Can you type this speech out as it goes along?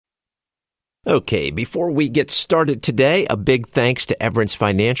Okay, before we get started today, a big thanks to Everence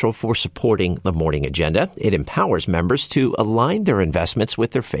Financial for supporting the Morning Agenda. It empowers members to align their investments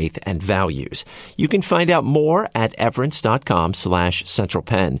with their faith and values. You can find out more at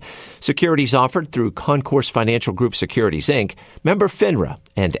everence.com/centralpenn. Securities offered through Concourse Financial Group Securities, Inc., member FINRA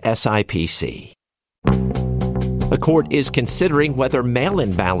and SIPC. The court is considering whether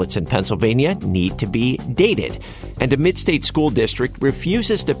mail-in ballots in Pennsylvania need to be dated, and a mid-state school district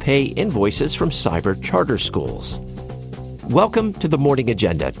refuses to pay invoices from cyber charter schools. Welcome to the Morning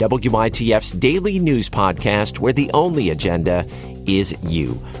Agenda, WITF's daily news podcast where the only agenda is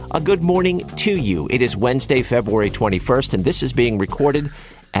you. A good morning to you. It is Wednesday, February 21st, and this is being recorded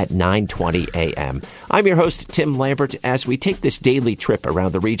at 9:20 a.m. I'm your host, Tim Lambert, as we take this daily trip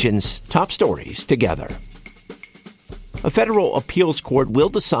around the region's top stories together. A federal appeals court will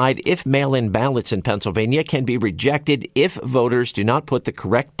decide if mail-in ballots in Pennsylvania can be rejected if voters do not put the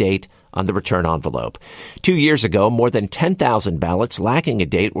correct date on the return envelope. 2 years ago, more than 10,000 ballots lacking a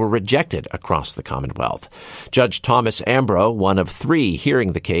date were rejected across the Commonwealth. Judge Thomas Ambrose, one of three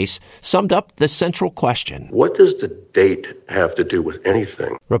hearing the case, summed up the central question. What does the date have to do with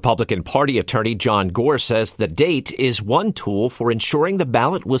anything? Republican Party attorney John Gore says the date is one tool for ensuring the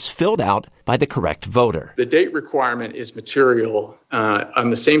ballot was filled out by the correct voter. The date requirement is material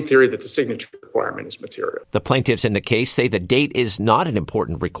on the same theory that the signature requirement is material. The plaintiffs in the case say the date is not an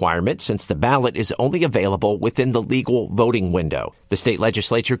important requirement since the ballot is only available within the legal voting window. The state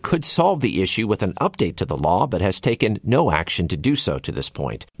legislature could solve the issue with an update to the law, but has taken no action to do so to this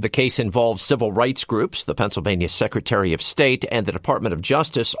point. The case involves civil rights groups, the Pennsylvania Secretary of State, and the Department of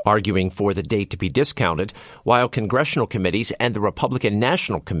Justice arguing for the date to be discounted, while congressional committees and the Republican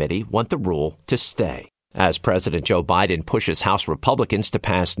National Committee want the rule to stay. As President Joe Biden pushes House Republicans to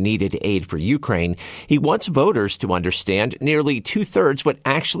pass needed aid for Ukraine, he wants voters to understand nearly two-thirds would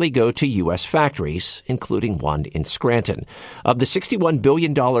actually go to U.S. factories, including one in Scranton. Of the $61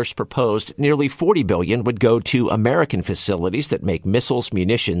 billion proposed, nearly $40 billion would go to American facilities that make missiles,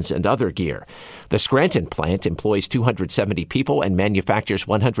 munitions, and other gear. The Scranton plant employs 270 people and manufactures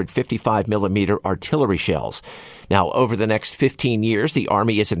 155-millimeter artillery shells. Now, over the next 15 years, the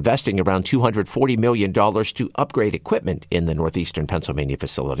Army is investing around $240 million to upgrade equipment in the northeastern Pennsylvania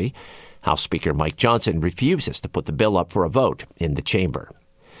facility. House Speaker Mike Johnson refuses to put the bill up for a vote in the chamber.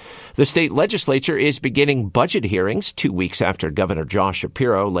 The state legislature is beginning budget hearings 2 weeks after Governor Josh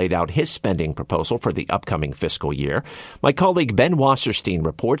Shapiro laid out his spending proposal for the upcoming fiscal year. My colleague Ben Wasserstein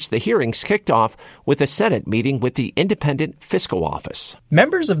reports the hearings kicked off with a Senate meeting with the Independent Fiscal Office.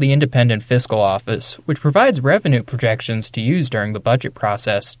 Members of the Independent Fiscal Office, which provides revenue projections to use during the budget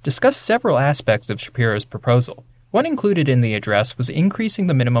process, discussed several aspects of Shapiro's proposal. One included in the address was increasing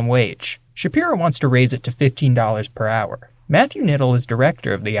the minimum wage. Shapiro wants to raise it to $15 per hour. Matthew Nittle is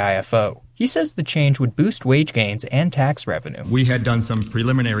director of the IFO. He says the change would boost wage gains and tax revenue. We had done some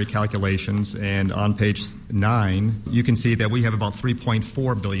preliminary calculations, and on page 9, you can see that we have about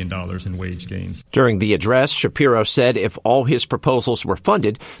 $3.4 billion in wage gains. During the address, Shapiro said if all his proposals were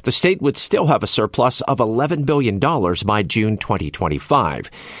funded, the state would still have a surplus of $11 billion by June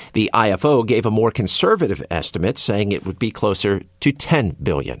 2025. The IFO gave a more conservative estimate, saying it would be closer to $10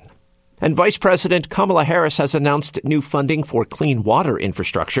 billion. And Vice President Kamala Harris has announced new funding for clean water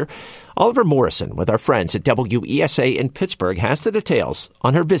infrastructure. Oliver Morrison with our friends at WESA in Pittsburgh has the details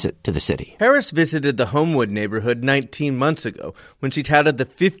on her visit to the city. Harris visited the Homewood neighborhood 19 months ago when she touted the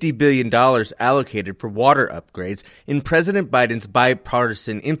 $50 billion allocated for water upgrades in President Biden's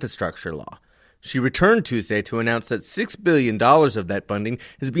bipartisan infrastructure law. She returned Tuesday to announce that $6 billion of that funding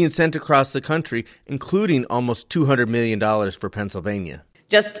is being sent across the country, including almost $200 million for Pennsylvania.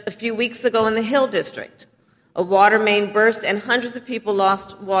 Just a few weeks ago in the Hill District, a water main burst and hundreds of people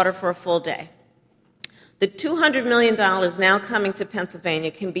lost water for a full day. The $200 million now coming to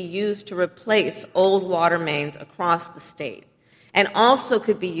Pennsylvania can be used to replace old water mains across the state, and also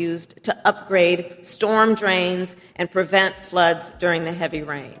could be used to upgrade storm drains and prevent floods during the heavy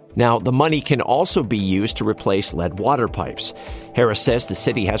rain. Now, the money can also be used to replace lead water pipes. Harris says the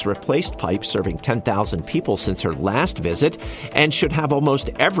city has replaced pipes serving 10,000 people since her last visit and should have almost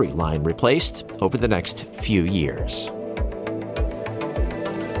every line replaced over the next few years.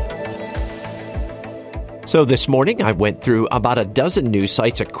 So this morning, I went through about a dozen news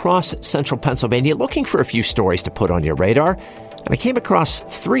sites across central Pennsylvania looking for a few stories to put on your radar, and I came across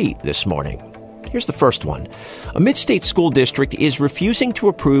 3 this morning. Here's the first one. A mid-state school district is refusing to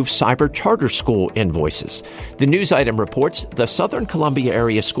approve cyber charter school invoices. The news item reports the Southern Columbia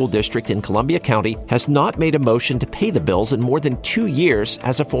Area School District in Columbia County has not made a motion to pay the bills in more than 2 years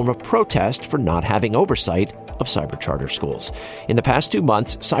as a form of protest for not having oversight of cyber charter schools. In the past 2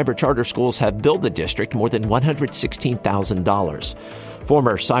 months, cyber charter schools have billed the district more than $116,000.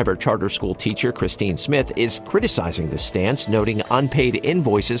 Former cyber charter school teacher Christine Smith is criticizing this stance, noting unpaid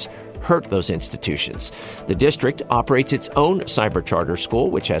invoices hurt those institutions. The district operates its own cyber charter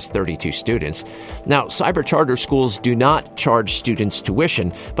school, which has 32 students. Now, cyber charter schools do not charge students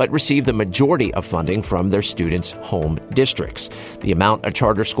tuition, but receive the majority of funding from their students' home districts. The amount a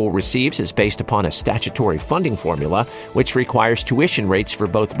charter school receives is based upon a statutory funding formula, which requires tuition rates for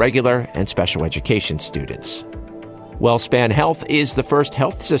both regular and special education students. WellSpan Health is the first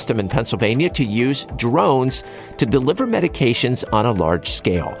health system in Pennsylvania to use drones to deliver medications on a large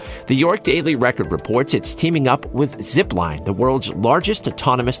scale. The York Daily Record reports it's teaming up with Zipline, the world's largest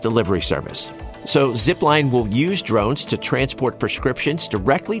autonomous delivery service. So Zipline will use drones to transport prescriptions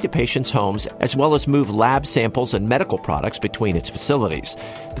directly to patients' homes, as well as move lab samples and medical products between its facilities.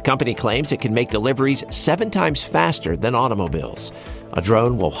 The company claims it can make deliveries 7 times faster than automobiles. A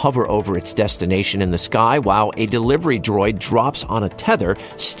drone will hover over its destination in the sky while a delivery droid drops on a tether,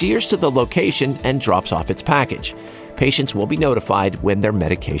 steers to the location, and drops off its package. Patients will be notified when their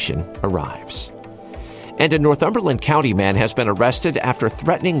medication arrives. And a Northumberland County man has been arrested after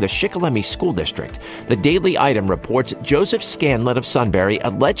threatening the Shikellamy School District. The Daily Item reports Joseph Scanlon of Sunbury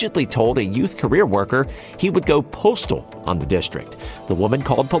allegedly told a youth career worker he would go postal on the district. The woman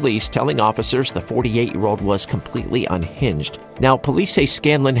called police, telling officers the 48-year-old was completely unhinged. Now, police say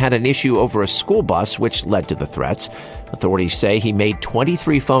Scanlon had an issue over a school bus, which led to the threats. Authorities say he made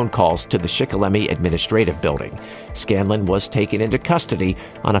 23 phone calls to the Shikellamy Administrative Building. Scanlon was taken into custody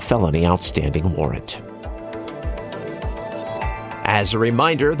on a felony outstanding warrant. As a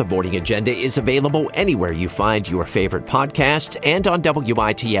reminder, the Morning Agenda is available anywhere you find your favorite podcasts and on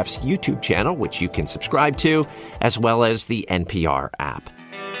WITF's YouTube channel, which you can subscribe to, as well as the NPR app.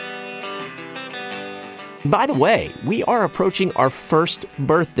 By the way, we are approaching our first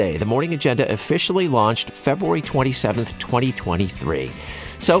birthday. The Morning Agenda officially launched February 27th, 2023.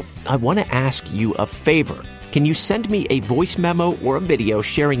 So I want to ask you a favor. Can you send me a voice memo or a video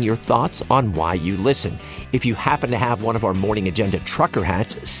sharing your thoughts on why you listen? If you happen to have one of our Morning Agenda trucker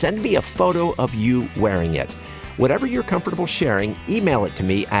hats, send me a photo of you wearing it. Whatever you're comfortable sharing, email it to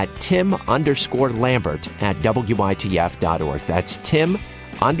me at tim_lambert@witf.org. That's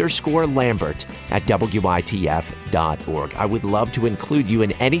tim_lambert@witf.org. I would love to include you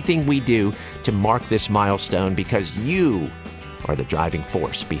in anything we do to mark this milestone, because you are the driving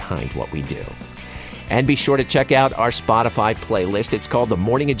force behind what we do. And be sure to check out our Spotify playlist. It's called the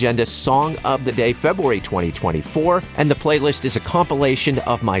Morning Agenda Song of the Day, February 2024. And the playlist is a compilation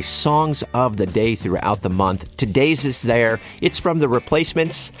of my songs of the day throughout the month. Today's is there. It's from The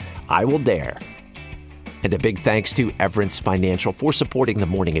Replacements, I Will Dare. And a big thanks to Everence Financial for supporting the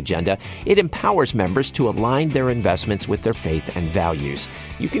Morning Agenda. It empowers members to align their investments with their faith and values.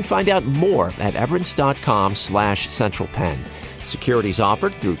 You can find out more at everence.com/centralpenn. Securities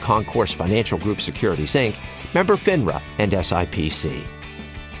offered through Concourse Financial Group Securities, Inc., member FINRA and SIPC.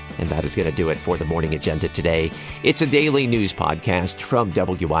 And that is going to do it for the Morning Agenda today. It's a daily news podcast from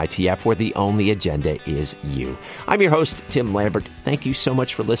WITF, where the only agenda is you. I'm your host, Tim Lambert. Thank you so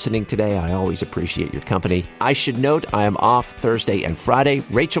much for listening today. I always appreciate your company. I should note I am off Thursday and Friday.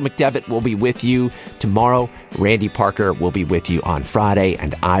 Rachel McDevitt will be with you tomorrow. Randy Parker will be with you on Friday,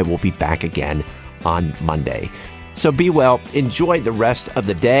 and I will be back again on Monday. So be well, enjoy the rest of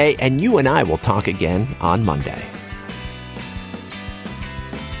the day, and you and I will talk again on Monday.